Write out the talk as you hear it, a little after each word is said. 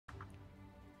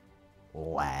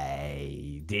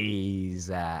Ladies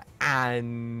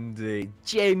and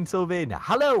gentlemen,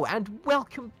 hello and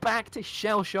welcome back to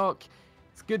ShellShock.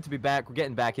 It's good to be back. We're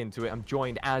getting back into it. I'm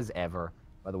joined as ever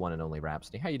by the one and only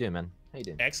Rhapsody. How you doing, man? How you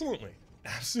doing? Excellently.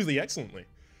 Absolutely excellently.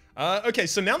 Okay,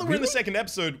 so now that we're in the second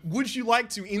episode, would you like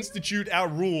to institute our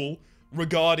rule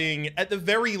regarding, at the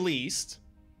very least,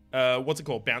 what's it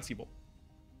called? Bouncy ball.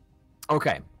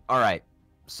 Okay, alright.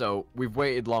 So, we've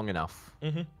waited long enough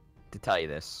to tell you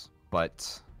this,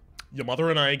 but... Your mother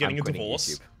and I are getting a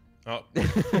divorce. Oh,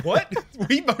 what?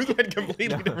 We both went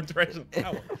completely different directions.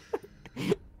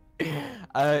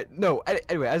 No,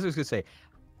 anyway, as I was going to say,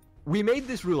 we made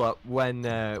this rule up when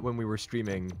we were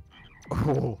streaming...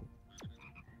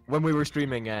 when we were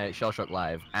streaming ShellShock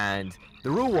Live, and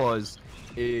the rule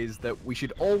is that we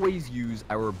should always use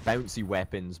our bouncy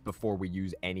weapons before we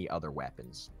use any other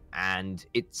weapons. And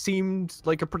it seemed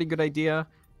like a pretty good idea,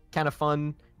 kind of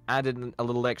fun, added a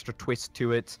little extra twist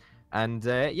to it, and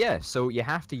yeah, so you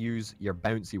have to use your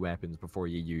bouncy weapons before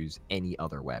you use any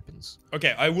other weapons.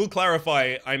 Okay, I will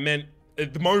clarify, I meant,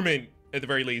 at the moment, at the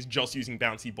very least, just using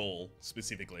bouncy ball,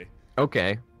 specifically.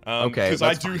 Okay. Okay. Because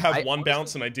I do have one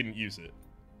bounce and I didn't use it.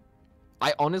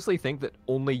 I honestly think that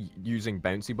only using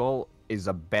bouncy ball is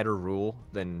a better rule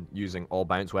than using all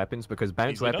bounce weapons, because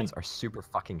bounce weapons are super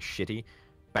fucking shitty.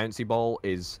 Bouncy ball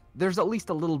is, there's at least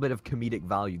a little bit of comedic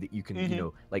value that you can, you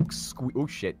know, like,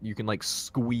 you can, like,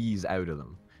 squeeze out of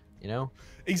them, you know?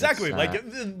 Exactly, like,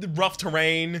 the rough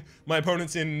terrain, my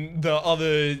opponent's in the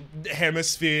other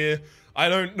hemisphere, I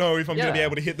don't know if I'm going to be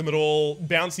able to hit them at all.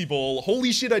 Bouncy ball,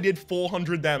 holy shit, I did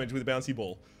 400 damage with a bouncy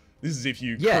ball. This is if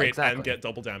you crit and get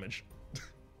double damage.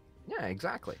 Yeah,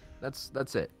 exactly. That's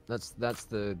it. That's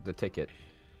the ticket.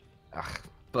 Ugh.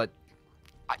 But,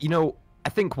 you know, I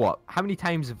think how many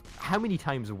times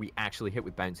have we actually hit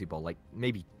with bouncy ball? Like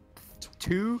maybe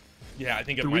 2? Yeah, I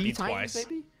think it might be twice.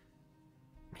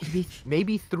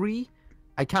 Maybe 3.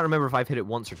 I can't remember if I've hit it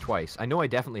once or twice. I know I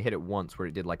definitely hit it once where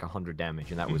it did like 100 damage,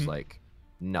 and that was like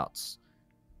nuts.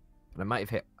 But I might have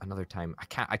hit another time.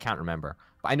 I can't remember.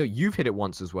 But I know you've hit it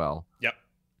once as well. Yep.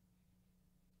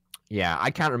 Yeah,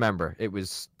 I can't remember. It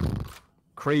was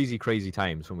crazy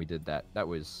times when we did that. That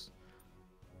was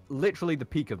literally the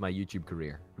peak of my YouTube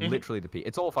career. Literally the peak.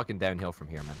 It's all fucking downhill from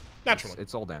here, man. Naturally.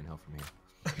 It's all downhill from here.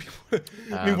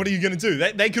 I mean, what are you going to do?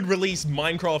 They could release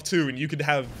Minecraft 2 and you could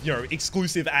have, you know,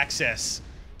 exclusive access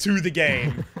to the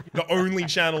game. The only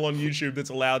channel on YouTube that's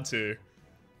allowed to.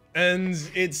 And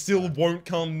it still won't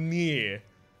come near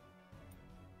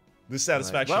the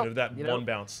satisfaction of that one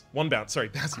bounce. One bounce, sorry,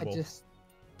 bouncy ball.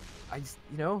 I just,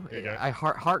 you know, I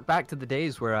hark back to the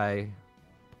days where I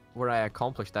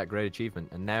accomplished that great achievement,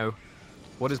 and now,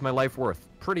 what is my life worth?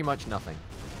 Pretty much nothing.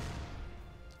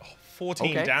 Oh,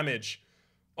 14 damage.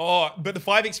 Oh, but the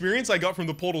 5 experience I got from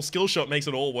the Portal skill shot makes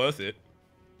it all worth it.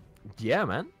 Yeah,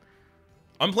 man.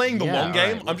 I'm playing the long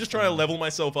game. Right, I'm just trying to level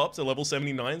myself up to level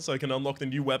 79 so I can unlock the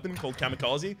new weapon called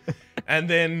Kamikaze, and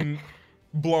then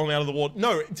blow him out of the water.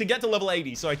 No, to get to level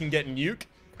 80 so I can get Nuke.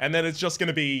 And then it's just going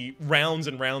to be rounds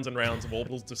and rounds and rounds of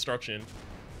orbital destruction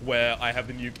where I have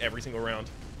the nuke every single round.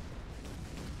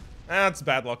 That's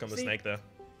bad luck on the snake there.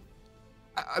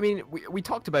 I mean, we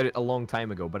talked about it a long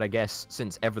time ago, but I guess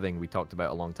since everything we talked about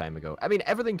a long time ago, I mean,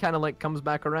 everything kind of like comes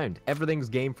back around. Everything's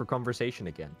game for conversation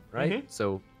again, right?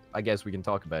 So I guess we can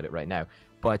talk about it right now.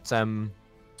 But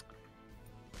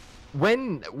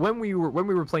when we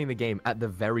were playing the game at the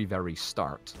very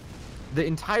start, the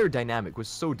entire dynamic was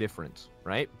so different,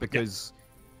 right? Because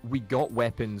we got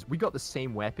the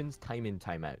same weapons time in,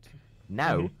 time out.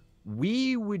 Now,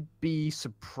 we would be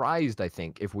surprised, I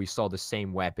think, if we saw the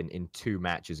same weapon in 2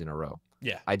 matches in a row.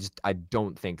 Yeah. I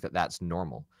don't think that that's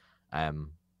normal.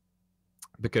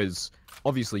 Because,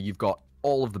 obviously, you've got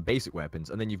all of the basic weapons,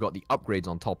 and then you've got the upgrades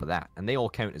on top of that, and they all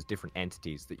count as different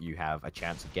entities that you have a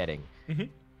chance of getting in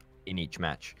each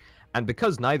match. And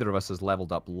because neither of us has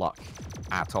leveled up luck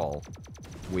at all,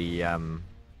 we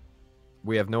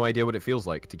have no idea what it feels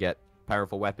like to get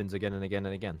powerful weapons again and again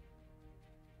and again.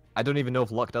 I don't even know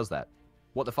if luck does that.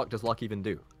 What the fuck does luck even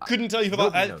do? Couldn't tell you for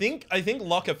that. I think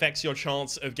luck affects your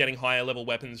chance of getting higher level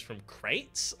weapons from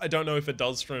crates. I don't know if it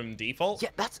does from default.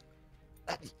 Yeah,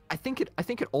 I think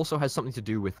it also has something to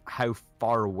do with how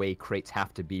far away crates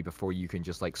have to be before you can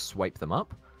just like swipe them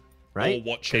up, right? Or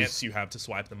what chance you have to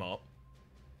swipe them up.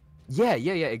 Yeah,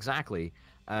 exactly.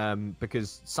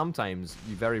 Because sometimes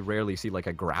you very rarely see like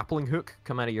a grappling hook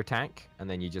come out of your tank, and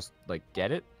then you just like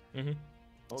get it.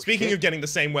 Oh, Speaking of getting the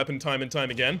same weapon time and time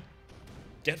again,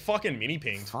 get fucking mini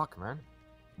pinged. Fuck, man.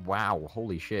 Wow,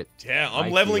 holy shit. Yeah, I'm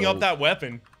leveling up that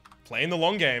weapon, playing the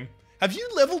long game. Have you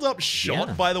leveled up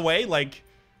shot, by the way? Like,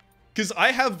 Because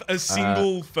I have a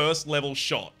single first level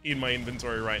shot in my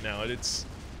inventory right now, and it's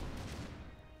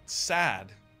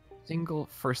sad. Single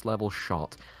first level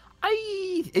shot.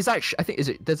 I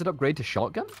think does it upgrade to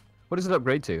shotgun? What does it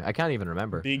upgrade to? I can't even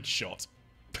remember. Big shot.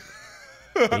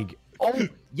 Big. Oh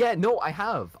yeah, no, I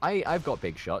have. I've got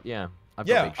big shot. Yeah.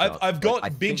 I've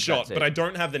got big shot, but I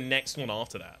don't have the next one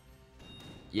after that.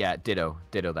 Yeah, ditto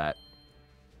that.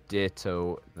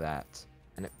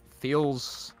 And it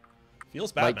feels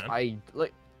bad, like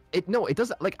man. it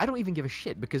doesn't, like, I don't even give a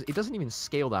shit because it doesn't even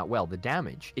scale that well. The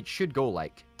damage, it should go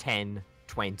like 10,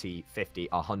 20, 50,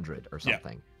 100 or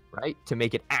something, right? To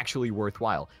make it actually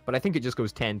worthwhile. But I think it just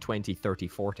goes 10, 20, 30,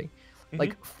 40.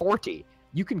 Like 40,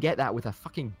 you can get that with a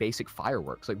fucking basic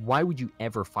fireworks. Like, why would you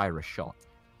ever fire a shot?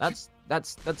 That's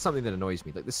something that annoys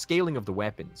me. Like, the scaling of the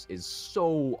weapons is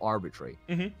so arbitrary.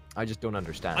 I just don't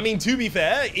understand. I mean, to be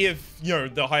fair, if, you know,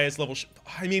 the highest level...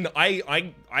 I mean,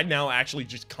 I now actually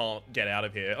just can't get out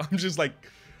of here. I'm just like...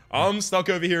 I'm stuck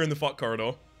over here in the fuck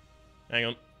corridor. Hang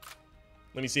on.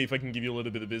 Let me see if I can give you a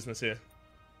little bit of business here.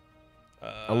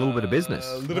 A little bit of business?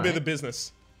 A little bit of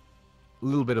business. A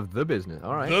little bit of the business.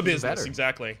 All right. The business,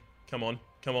 exactly. Come on.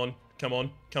 Come on. Come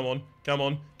on. Come on. Come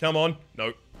on. Come on.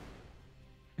 Nope.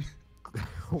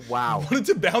 Wow. I wanted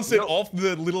to bounce it off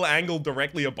the little angle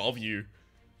directly above you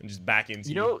and just back into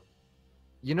you.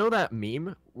 You know that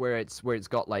meme where it's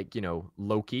got, like, you know,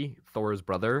 Loki, Thor's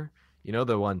brother? You know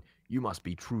the one, you must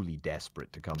be truly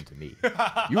desperate to come to me.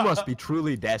 You must be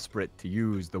truly desperate to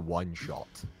use the one shot.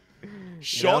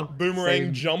 Shot,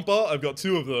 boomerang, jumper. I've got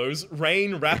 2 of those.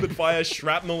 Rain, rapid fire,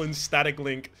 shrapnel, and static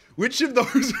link. Which of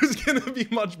those is going to be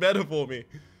much better for me?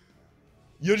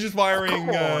 You're just firing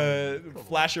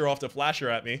flasher after flasher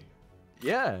at me.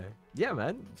 Yeah,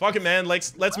 man. Fuck it, man.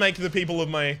 Let's make the people of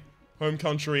my home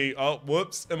country. Oh,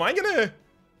 whoops. Am I gonna?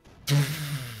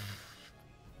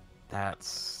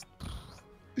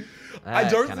 I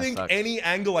don't think any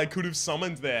angle I could have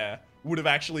summoned there would have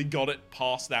actually got it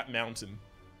past that mountain.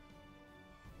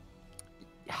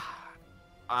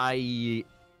 I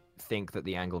think that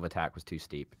the angle of attack was too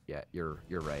steep. Yeah, you're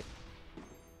right.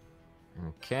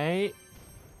 Okay.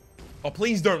 Oh,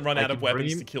 please don't run out of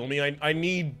weapons to kill me. I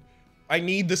need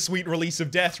the sweet release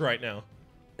of death right now.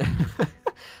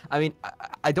 I mean,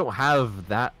 I don't have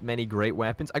that many great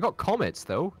weapons. I got comets,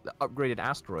 though. The upgraded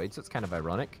asteroids. That's kind of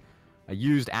ironic. I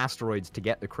used asteroids to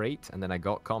get the crate, and then I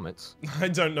got comets. I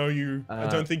don't know you. I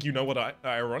don't think you know what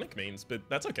ironic means, but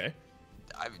that's okay.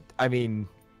 I mean,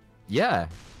 yeah.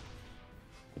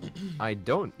 I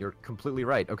don't. You're completely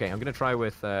right. Okay, I'm gonna try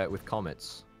with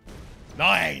comets.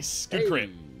 Nice. Good crit.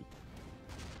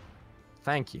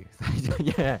 Thank you.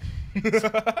 Yeah.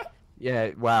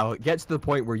 Yeah, wow. It gets to the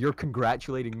point where you're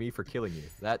congratulating me for killing you.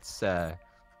 That's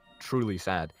truly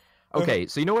sad. Okay,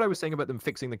 so you know what I was saying about them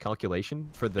fixing the calculation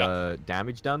for the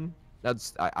damage done?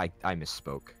 That's I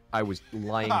misspoke. I was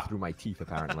lying through my teeth,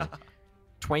 apparently.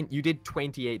 You did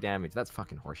 28 damage. That's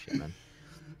fucking horseshit, man.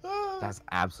 That's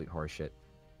absolute horseshit.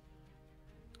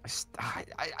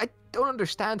 I don't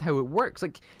understand how it works.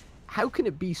 Like, how can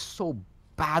it be so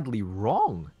badly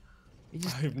wrong? I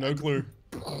have no clue.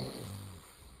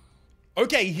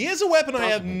 Okay, here's a weapon I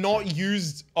have not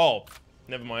used. Oh,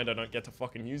 never mind. I don't get to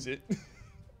fucking use it.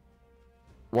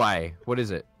 Why? What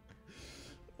is it?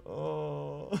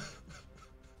 Oh.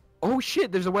 Oh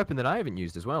shit! There's a weapon that I haven't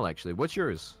used as well. Actually, what's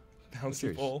yours?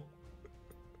 Bouncy ball.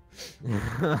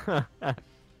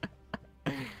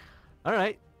 All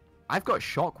right. I've got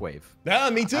shockwave. Yeah,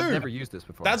 me too. I've never used this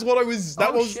before. That's what I was.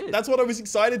 That's what I was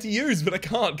excited to use, but I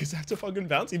can't because I have to fucking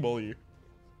bouncy ball you.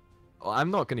 Well,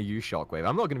 I'm not gonna use shockwave.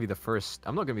 I'm not gonna be the first.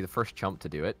 I'm not gonna be the first chump to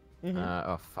do it.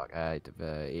 Oh fuck. Buddy,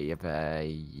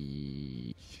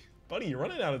 you're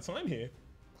running out of time here.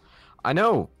 I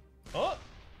know. Oh.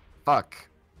 Fuck.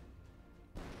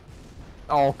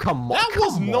 Oh come on. That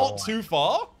was not too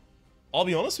far. I'll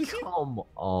be honest with you. Come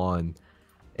on.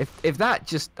 If that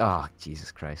just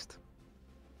Jesus Christ.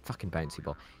 Fucking bouncy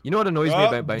ball. You know what annoys me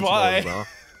about bouncy ball as well?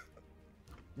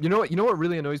 You know what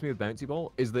really annoys me with bouncy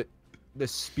ball is that the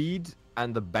speed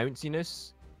and the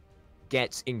bounciness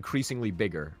gets increasingly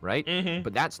bigger, right?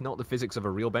 But that's not the physics of a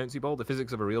real bouncy ball. The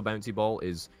physics of a real bouncy ball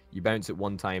is you bounce it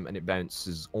one time and it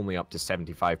bounces only up to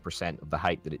 75% of the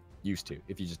height that it used to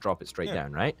if you just drop it straight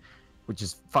down, right? Which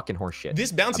is fucking horseshit.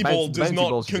 This bouncy ball does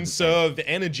not conserve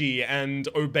energy and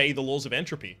obey the laws of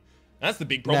entropy. That's the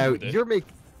big problem with it. You're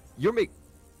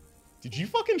Did you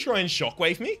fucking try and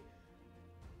shockwave me?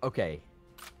 Okay.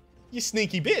 You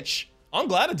sneaky bitch. I'm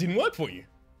glad it didn't work for you.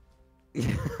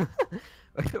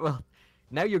 Well,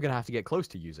 now you're gonna have to get close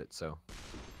to use it, so.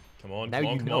 Come on,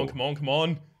 come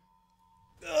on.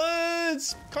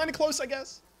 It's kind of close, I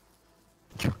guess.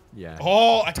 Yeah.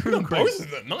 Oh, I put on crits. both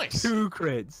of them. Nice. 2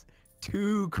 crits.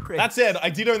 2 crits. That said, I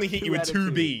did only hit you with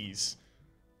 2 2 Bs.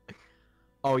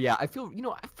 Oh yeah, I feel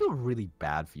really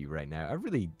bad for you right now. I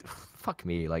really, fuck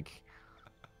me, like,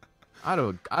 I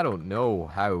don't know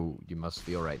how you must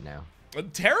feel right now.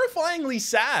 Terrifyingly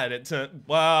sad.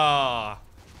 Wow.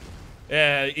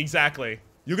 Yeah, exactly.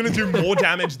 You're gonna do more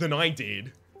damage than I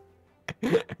did.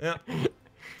 Yeah.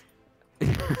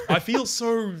 I feel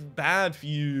so bad for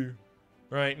you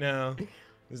right now.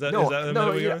 Is that the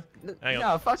middle we go? Hang on.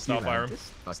 No, fuck Starfire you, him.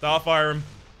 Fuck Starfire him.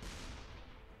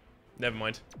 Never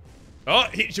mind. Oh,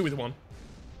 hit you with one.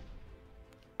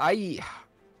 I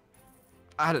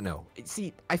don't know.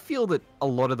 See, I feel that a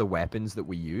lot of the weapons that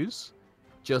we use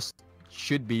just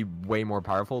should be way more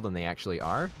powerful than they actually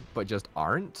are, but just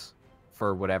aren't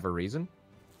for whatever reason.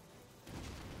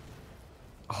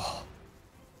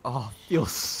 Oh,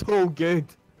 feels so good.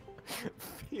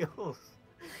 Feels.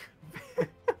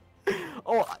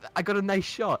 Oh, I got a nice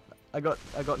shot. I got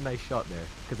a nice shot there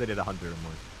because I did 100 or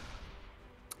more.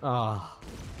 Ah.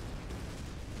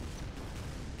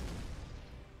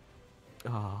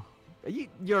 Oh.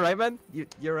 You're right, man.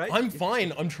 You're right. I'm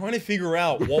fine. I'm trying to figure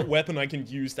out what weapon I can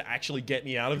use to actually get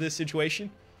me out of this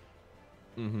situation.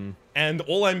 And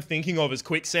all I'm thinking of is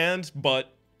quicksand,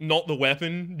 but not the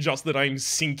weapon, just that I'm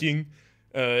sinking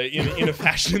in a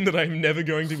fashion that I'm never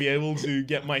going to be able to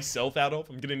get myself out of.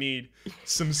 I'm gonna need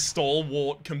some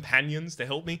stalwart companions to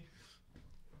help me.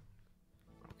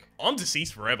 I'm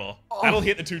deceased forever. That'll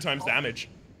hit the 2 times damage.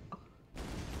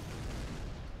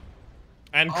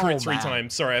 And crit 3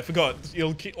 times. Sorry, I forgot.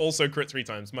 You'll also crit 3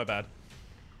 times. My bad.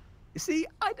 See,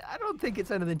 I don't think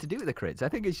it's anything to do with the crits. I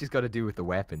think it's just got to do with the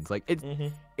weapons. Like it's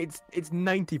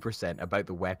 90% about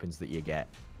the weapons that you get.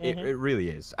 It really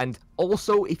is. And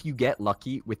also, if you get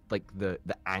lucky with like the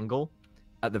angle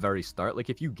at the very start, like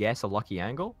if you guess a lucky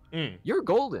angle, you're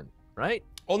golden, right?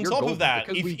 On top of that,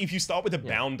 if you start with a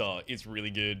bounder, it's really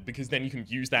good because then you can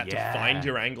use that to find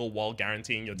your angle while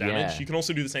guaranteeing your damage. You can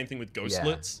also do the same thing with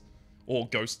ghostlets or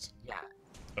ghost.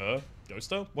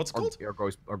 Ghoster? What's it called?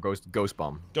 Or ghost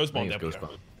bomb. Ghost bomb. There we go.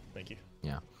 Thank you.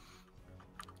 Yeah.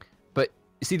 But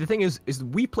see, the thing is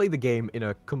we play the game in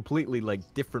a completely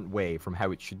like different way from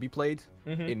how it should be played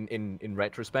in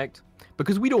retrospect,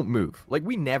 because we don't move. Like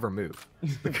we never move.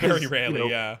 Because, very rarely,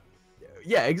 yeah.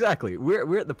 Yeah, exactly.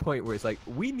 We're at the point where it's like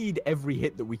we need every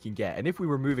hit that we can get, and if we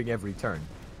were moving every turn,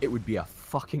 it would be a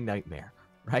fucking nightmare,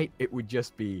 right? It would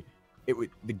just be,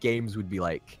 the games would be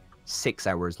like 6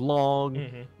 hours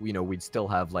long. You know, we'd still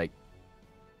have like,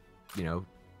 you know,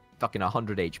 fucking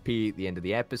 100 HP at the end of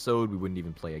the episode. We wouldn't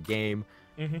even play a game.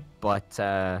 But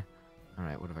all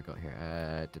right, what have I got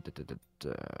here?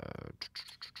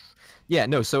 Yeah,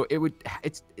 no. So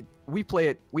we play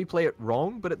it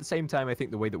wrong, but at the same time, I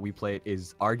think the way that we play it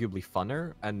is arguably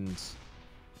funner and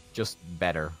just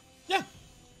better. Yeah,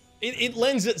 it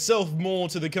lends itself more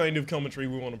to the kind of commentary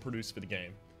we want to produce for the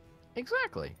game.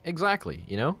 Exactly.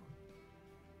 You know,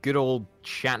 good old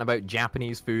chatting about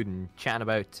Japanese food and chatting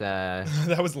about.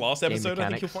 That was last episode, I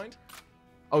think you'll find.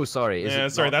 Oh, sorry.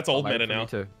 Is sorry, that's old meta now.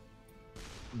 To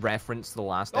reference the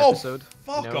last episode.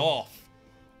 Fuck off.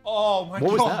 Oh my god.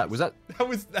 What was that?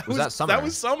 Was that Summoner? That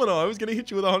was Summoner. I was gonna hit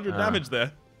you with 100 damage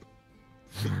there.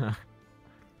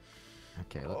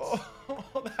 Okay, let's...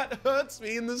 Oh, that hurts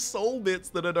me in the soul bits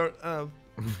that I don't have.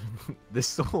 The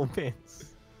soul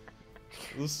bits.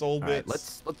 The soul bits. Right,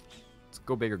 let's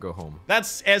go big or go home.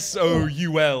 That's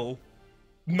S-O-U-L,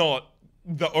 not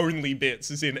the only bits,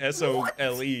 as in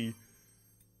S-O-L-E.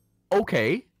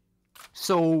 Okay,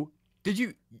 so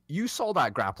you saw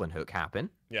that grappling hook happen,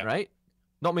 right?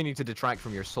 Not meaning to detract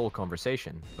from your soul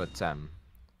conversation, but that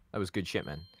was good shit,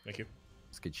 man. Thank you.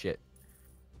 It's good shit.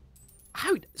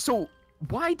 How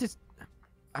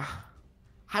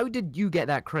did you get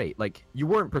that crate? Like, you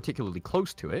weren't particularly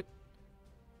close to it.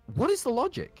 What is the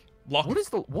logic? Luck. What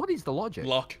is the logic?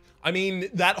 Luck. I mean,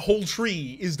 that whole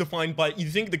tree is defined by... You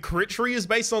think the crit tree is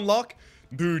based on luck?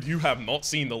 Dude, you have not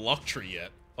seen the luck tree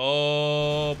yet.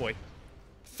 Oh, boy.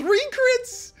 3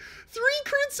 crits! 3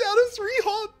 crits out of 3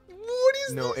 hot. What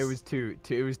is this? No, it was two.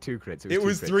 It was 2 crits. It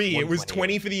was 3. It was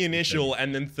 20 for the initial,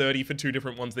 and then 30 for 2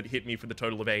 different ones that hit me for the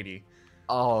total of 80.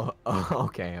 Oh,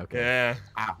 okay. Yeah.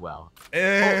 Ah, well.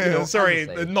 Sorry,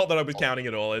 not that I was counting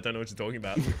at all. I don't know what you're talking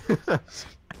about.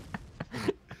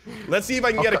 Let's see if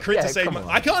I can get a crit to save my...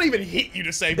 I can't even hit you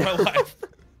to save my life.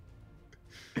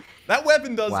 That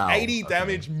weapon does 80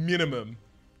 damage minimum.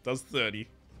 Does 30.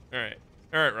 Alright,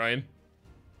 Ryan.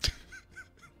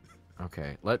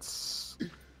 Okay, let's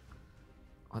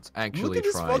actually look at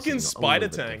this try fucking spider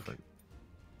tank. Different.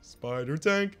 Spider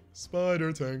tank.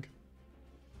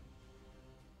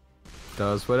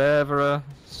 Does whatever a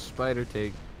spider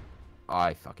take. Oh,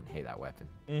 I fucking hate that weapon.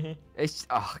 It's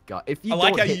oh god. If you I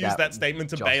like don't how you hit use that statement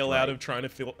to just bail out right. of trying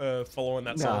to follow on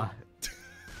that Nah. song.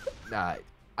 Nah.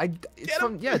 It's Get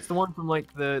from him. yeah, it's the one from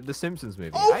like the Simpsons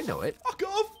movie. Oh, I know it. Fuck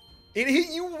off! It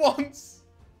hit you once.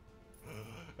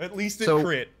 At least it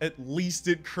crit. At least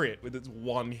it crit with its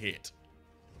one hit.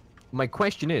 My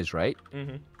question is, right?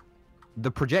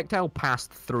 The projectile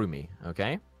passed through me,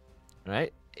 okay?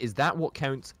 Right? Is that what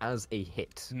counts as a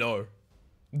hit? No.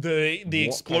 The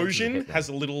explosion has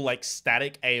a little like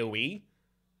static AoE.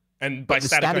 And by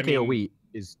static I mean AoE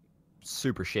is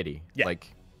super shitty. Yeah.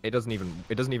 Like it doesn't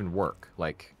even work.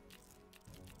 Like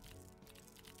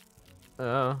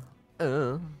I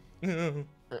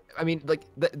mean, like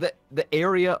the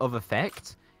area of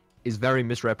effect is very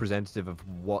misrepresentative of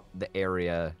what the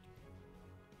area.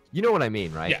 You know what I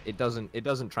mean, right? Yeah. It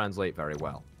doesn't translate very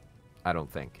well. I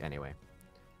don't think, anyway.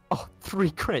 Oh,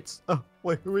 3 crits. Oh,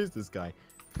 wait, who is this guy?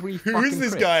 3 fucking Who is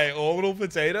this crits. guy? Orbital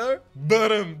Potato?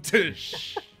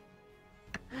 Tush.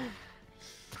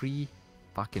 3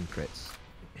 fucking crits.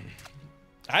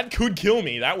 That could kill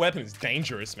me. That weapon is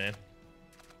dangerous, man.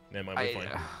 Never mind, we're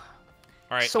fine.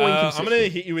 All right, So I'm gonna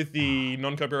hit you with the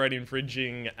non-copyright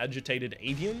infringing agitated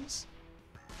avians.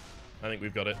 I think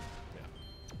we've got it.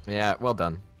 Yeah, well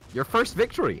done. Your first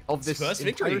victory of this First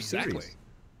victory, entire exactly. series.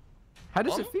 How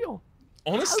does it feel?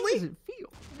 Honestly, How does it feel?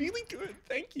 really good.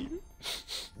 Thank you.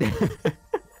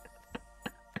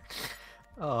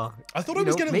 I thought I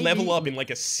was gonna level up in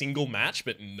like a single match,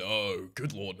 but no.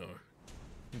 Good lord, no.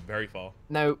 Very far.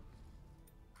 Now,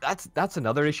 that's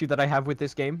another issue that I have with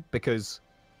this game, because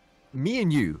me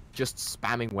and you just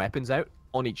spamming weapons out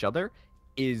on each other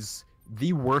is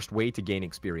the worst way to gain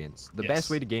experience. The best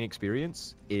way to gain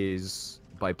experience is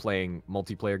by playing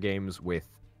multiplayer games with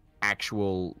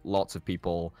actual lots of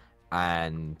people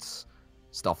and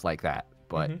stuff like that.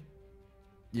 But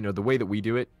you know, the way that we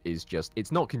do it is just,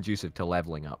 it's not conducive to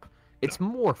leveling up. It's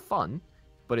more fun,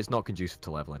 but it's not conducive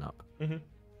to leveling up.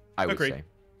 I would say.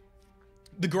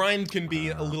 The grind can be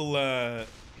a little a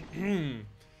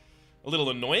little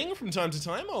annoying from time to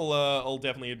time. I'll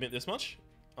definitely admit this much.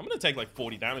 I'm gonna take like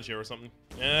 40 damage here or something.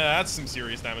 Yeah, that's some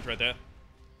serious damage right there.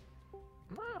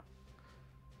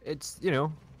 It's, you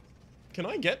know, can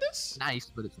I get this?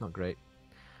 Nice, but it's not great.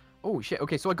 Oh shit.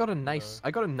 Okay, so I got a nice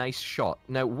shot.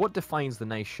 Now, what defines the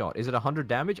nice shot? Is it 100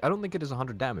 damage? I don't think it is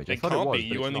 100 damage. I thought it was, be.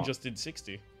 but You it's only not. just did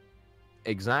 60.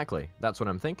 Exactly. That's what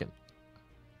I'm thinking.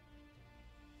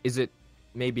 Is it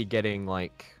maybe getting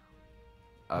like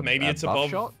maybe it's above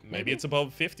shot? Maybe it's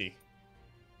above 50.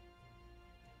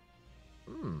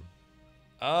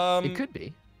 It could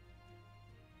be.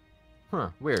 Huh,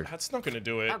 weird. That's not gonna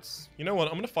do it. You know what?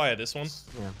 I'm gonna fire this one.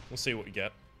 Yeah. We'll see what we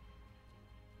get.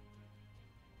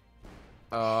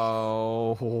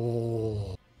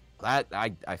 Oh, that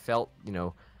I felt, you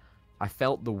know, I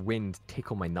felt the wind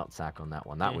tickle my nutsack on that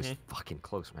one. That was fucking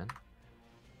close, man.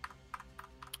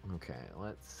 Okay,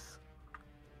 let's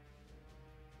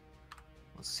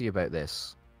see about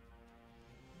this.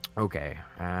 Okay,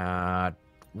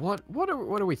 what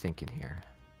are we thinking here?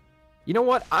 You know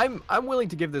what? I'm willing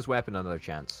to give this weapon another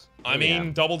chance. I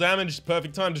mean, double damage is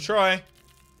perfect time to try.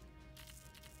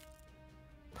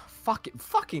 Fuck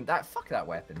that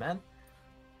weapon, man.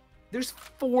 There's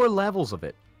 4 levels of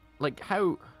it. Like,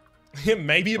 how...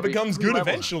 Maybe it becomes good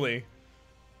eventually.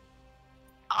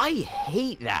 I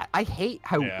hate that. I hate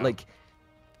how, like...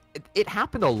 It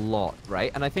happened a lot,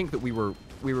 right? And I think that we were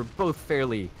both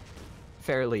fairly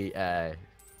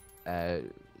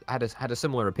had a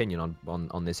similar opinion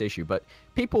on this issue, but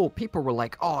people were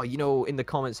like, oh, you know, in the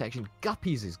comment section,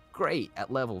 Guppies is great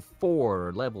at level 4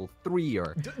 or level 3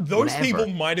 or those whatever. people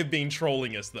might have been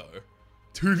trolling us though.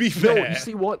 To be fair. No, you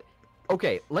see what?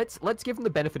 Okay, let's give them the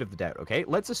benefit of the doubt. Okay,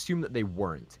 let's assume that they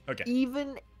weren't. Okay.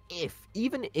 Even if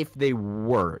they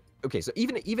were, okay, so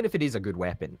even if it is a good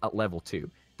weapon at level 2,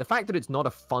 the fact that it's not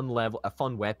a fun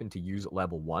weapon to use at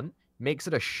level 1 makes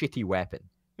it a shitty weapon.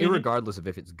 Irregardless of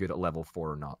if it's good at level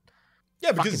 4 or not.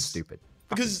 Yeah, Fucking stupid.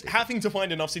 Because having to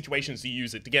find enough situations to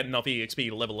use it to get enough EXP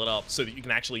to level it up so that you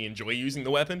can actually enjoy using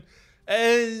the weapon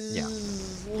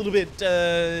is a little bit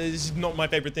is not my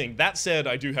favorite thing. That said,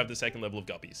 I do have the 2nd level of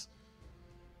Guppies.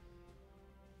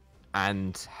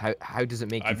 And how does it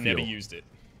make you feel? I've never used it.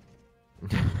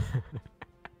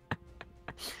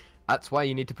 That's why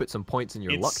you need to put some points in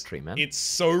your luck tree, man. It's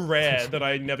so rare that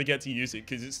I never get to use it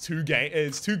because it's too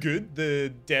good.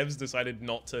 The devs decided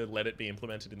not to let it be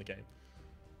implemented in the game.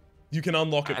 You can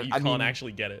unlock it, but you can't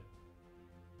actually get it.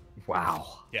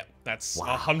 Wow. Yeah, that's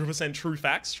 100% true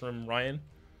facts from Ryan.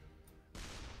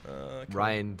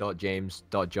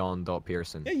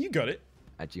 Ryan.James.John.Pearson. Yeah, you got it.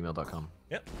 gmail.com.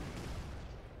 Yep.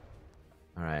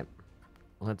 All right.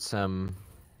 Let's I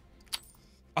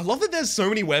love that there's so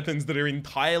many weapons that are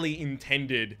entirely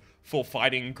intended for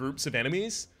fighting groups of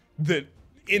enemies that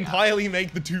entirely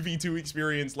make the 2v2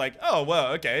 experience like, oh,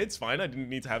 well, okay, it's fine. I didn't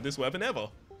need to have this weapon ever.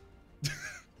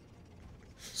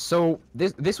 So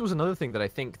this was another thing that I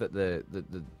think that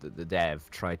the dev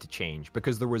tried to change,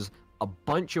 because there was a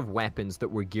bunch of weapons that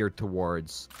were geared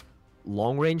towards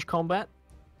long range combat,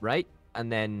 right?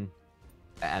 And then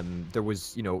there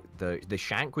was, you know, the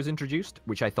shank was introduced,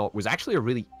 which I thought was actually a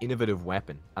really innovative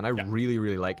weapon, and I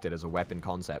really liked it as a weapon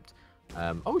concept.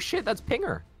 Oh shit, that's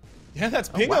Pinger. Yeah, that's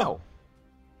Pinger. Oh, wow.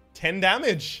 10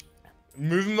 damage.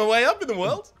 Moving my way up in the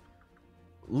world.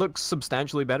 Looks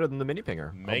substantially better than the mini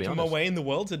Pinger. Making my way in the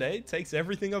world today takes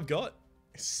everything I've got.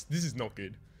 This is not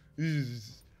good.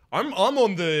 I'm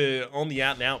on the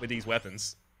out and out with these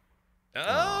weapons.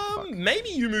 Maybe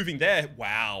you moving there.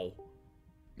 Wow.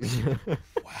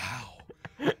 Wow.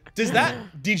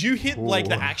 Did you hit like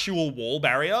the actual wall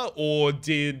barrier, or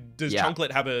does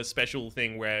Chunklet have a special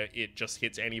thing where it just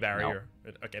hits any barrier?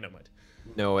 No. Okay, never mind.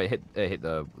 No, it hit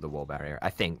the wall barrier, I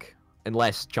think.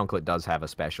 Unless Chunklet does have a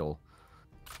special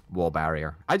wall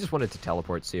barrier. I just wanted to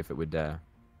teleport, see if it would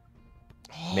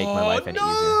make my life any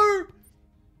easier.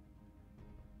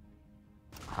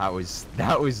 That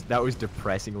was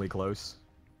depressingly close.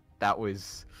 That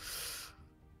was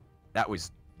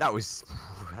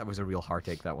a real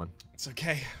heartache, that one. It's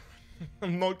okay.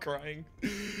 I'm not crying.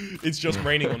 It's just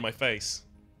raining on my face.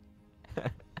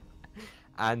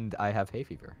 And I have hay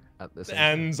fever at the same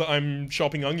time. time. I'm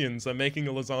chopping onions. I'm making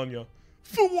a lasagna.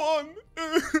 For one!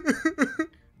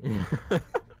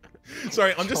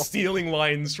 Sorry, I'm just stealing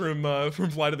lines from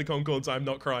Flight of the Conchords. I'm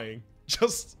not crying.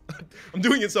 I'm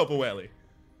doing it self-awarely.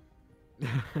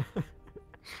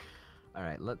 All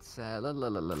right, let's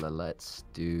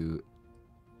do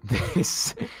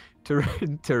this.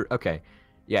 Okay,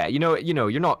 yeah, you know,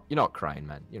 you're not crying,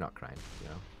 man. You're not crying. You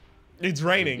know, it's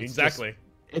raining. Exactly.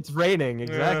 It's raining.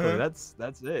 Exactly.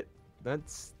 That's it.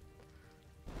 That's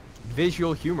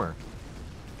visual humor.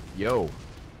 Yo,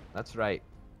 that's right.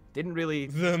 Didn't really.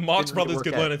 The Marx Brothers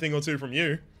could learn a thing or two from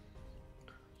you.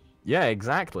 Yeah,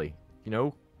 exactly. You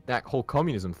know, that whole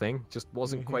communism thing just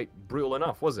wasn't quite brutal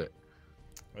enough, was it?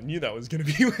 I knew that was going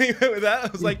to be with that. I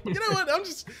was like, you know what? I'm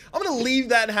going to leave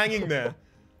that hanging there.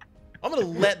 I'm going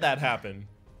to let that happen.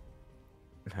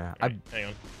 Right, hang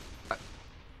on.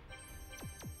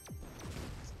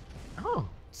 Oh,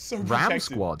 so Ram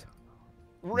Squad.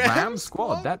 Ram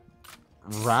Squad. That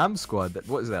Ram Squad.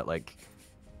 What is that, like?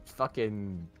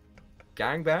 Fucking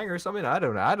gangbang or something? I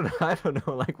don't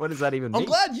know. Like, what does that even mean? I'm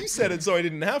glad you said it so I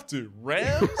didn't have to.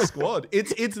 Ram Squad.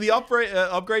 It's the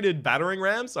upgraded battering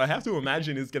ram, so I have to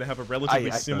imagine it's gonna have a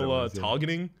relatively similar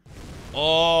targeting.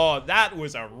 Oh, that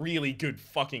was a really good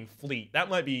fucking fleet. That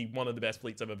might be one of the best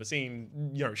fleets I've ever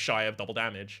seen. You know, shy of double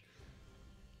damage.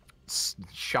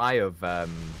 Shy of the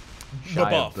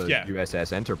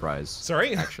USS Enterprise.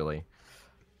 Sorry, actually.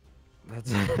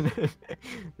 That's the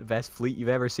best fleet you've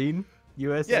ever seen.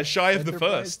 USS. Yeah, shy of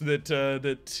Enterprise? the first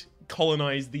that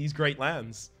colonized these great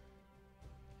lands.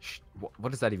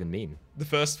 What does that even mean? The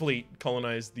first fleet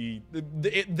colonized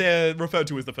they're referred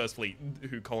to as the first fleet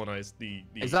who colonized the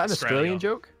Is that an Australian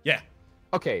joke? Yeah.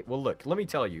 Okay, well look, let me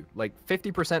tell you. Like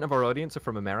 50% of our audience are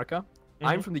from America.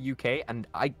 I'm from the UK, and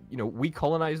we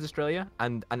colonized Australia,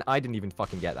 and I didn't even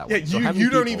fucking get that one. Yeah, so you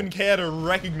don't even care to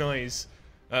recognize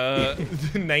the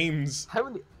names. How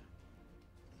many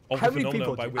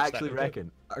people do you actually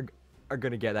reckon are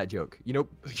gonna get that joke? You know,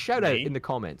 shout out in the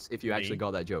comments if you actually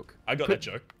got that joke. I got that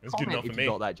joke. It's good enough for me. You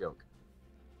got that joke.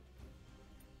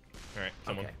 All right,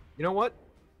 come on. You know what?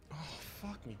 Oh,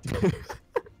 fuck me, dude.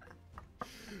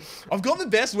 I've got the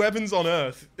best weapons on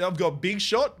Earth. I've got Big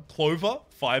Shot, Clover,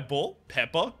 Fireball,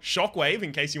 Pepper, Shockwave,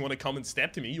 in case you want to come and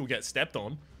step to me. You'll get stepped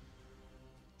on.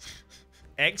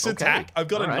 X Attack. I've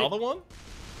got another one.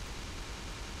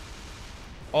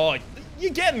 Oh,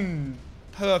 you're getting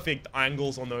perfect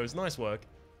angles on those. Nice work.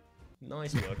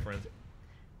 Nice work, friend.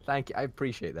 Thank you. I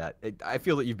appreciate that. I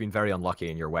feel that you've been very unlucky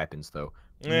in your weapons, though.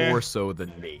 More so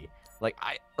than me. Like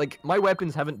my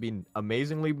weapons haven't been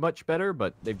amazingly much better,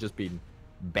 but they've just been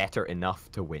better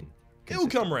enough to win. It'll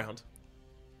come around.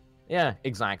 Yeah,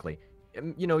 exactly.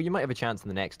 You know, you might have a chance in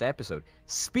the next episode.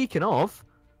 Speaking of,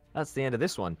 that's the end of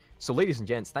this one. So, ladies and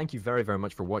gents, thank you very, very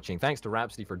much for watching. Thanks to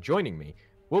Rhapsody for joining me.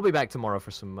 We'll be back tomorrow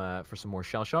for some more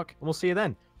ShellShock, and we'll see you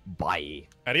then. Bye.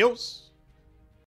 Adios.